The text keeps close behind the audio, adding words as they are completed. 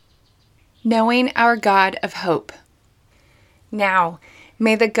Knowing our God of hope. Now,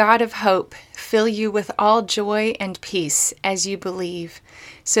 may the God of hope fill you with all joy and peace as you believe,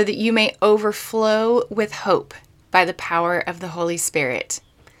 so that you may overflow with hope by the power of the Holy Spirit.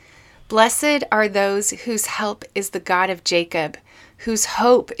 Blessed are those whose help is the God of Jacob, whose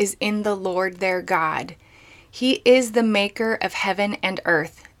hope is in the Lord their God. He is the maker of heaven and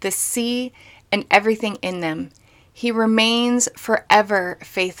earth, the sea and everything in them. He remains forever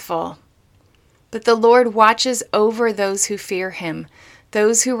faithful. But the Lord watches over those who fear him,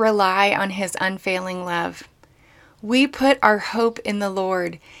 those who rely on his unfailing love. We put our hope in the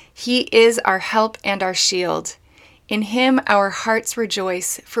Lord. He is our help and our shield. In him our hearts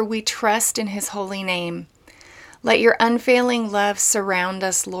rejoice, for we trust in his holy name. Let your unfailing love surround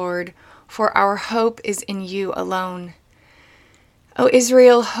us, Lord, for our hope is in you alone. O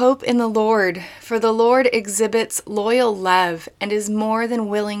Israel, hope in the Lord, for the Lord exhibits loyal love and is more than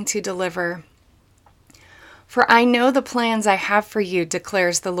willing to deliver. For I know the plans I have for you,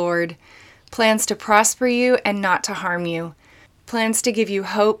 declares the Lord, plans to prosper you and not to harm you, plans to give you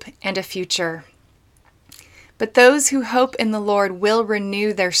hope and a future. But those who hope in the Lord will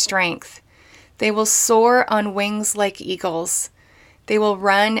renew their strength. They will soar on wings like eagles. They will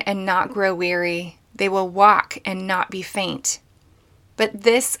run and not grow weary. They will walk and not be faint. But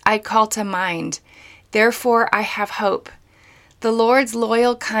this I call to mind, therefore I have hope. The Lord's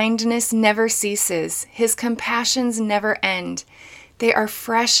loyal kindness never ceases. His compassions never end. They are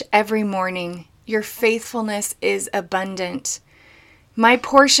fresh every morning. Your faithfulness is abundant. My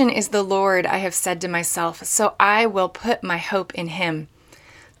portion is the Lord, I have said to myself, so I will put my hope in him.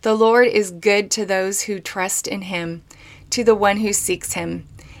 The Lord is good to those who trust in him, to the one who seeks him.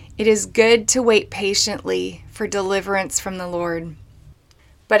 It is good to wait patiently for deliverance from the Lord.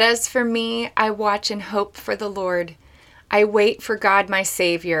 But as for me, I watch and hope for the Lord. I wait for God, my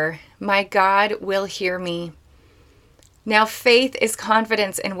Savior. My God will hear me. Now faith is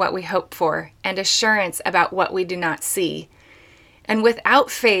confidence in what we hope for and assurance about what we do not see. And without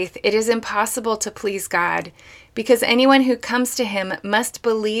faith, it is impossible to please God, because anyone who comes to him must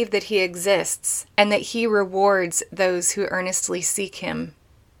believe that he exists and that he rewards those who earnestly seek him.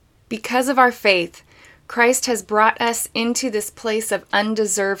 Because of our faith, Christ has brought us into this place of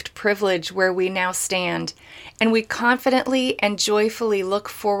undeserved privilege where we now stand, and we confidently and joyfully look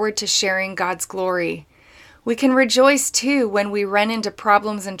forward to sharing God's glory. We can rejoice too when we run into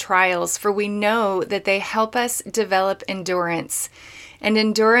problems and trials, for we know that they help us develop endurance, and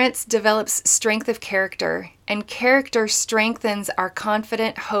endurance develops strength of character, and character strengthens our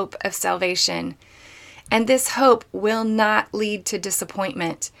confident hope of salvation. And this hope will not lead to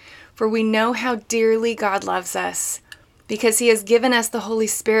disappointment, for we know how dearly God loves us, because he has given us the Holy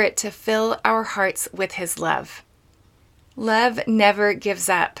Spirit to fill our hearts with his love. Love never gives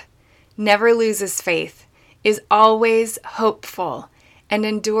up, never loses faith, is always hopeful, and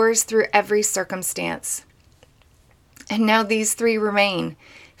endures through every circumstance. And now these three remain: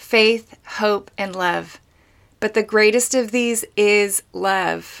 faith, hope, and love. But the greatest of these is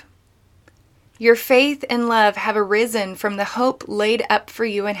love. Your faith and love have arisen from the hope laid up for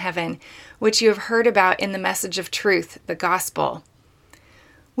you in heaven, which you have heard about in the message of truth, the gospel.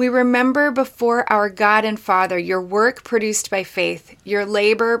 We remember before our God and Father your work produced by faith, your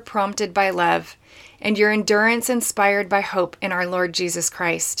labor prompted by love, and your endurance inspired by hope in our Lord Jesus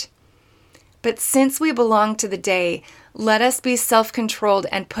Christ. But since we belong to the day, let us be self-controlled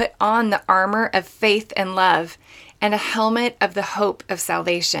and put on the armor of faith and love, and a helmet of the hope of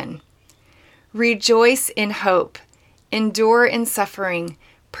salvation. Rejoice in hope, endure in suffering,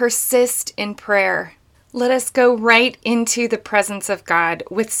 persist in prayer. Let us go right into the presence of God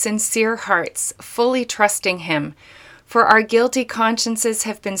with sincere hearts, fully trusting him, for our guilty consciences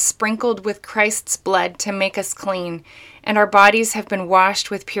have been sprinkled with Christ's blood to make us clean, and our bodies have been washed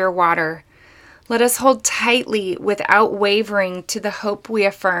with pure water. Let us hold tightly without wavering to the hope we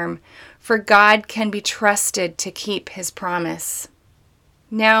affirm, for God can be trusted to keep his promise.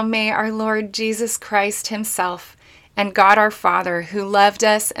 Now may our Lord Jesus Christ himself and God our Father, who loved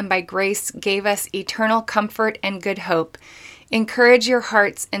us and by grace gave us eternal comfort and good hope, encourage your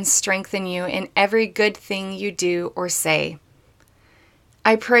hearts and strengthen you in every good thing you do or say.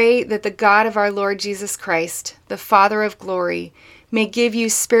 I pray that the God of our Lord Jesus Christ, the Father of glory, may give you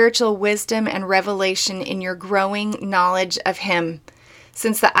spiritual wisdom and revelation in your growing knowledge of him,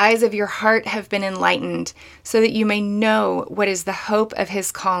 since the eyes of your heart have been enlightened, so that you may know what is the hope of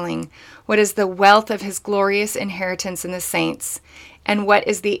his calling, what is the wealth of his glorious inheritance in the saints, and what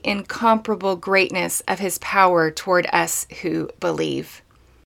is the incomparable greatness of his power toward us who believe.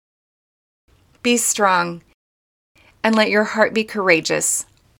 Be strong, and let your heart be courageous.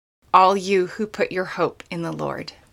 all you who put your hope in the Lord.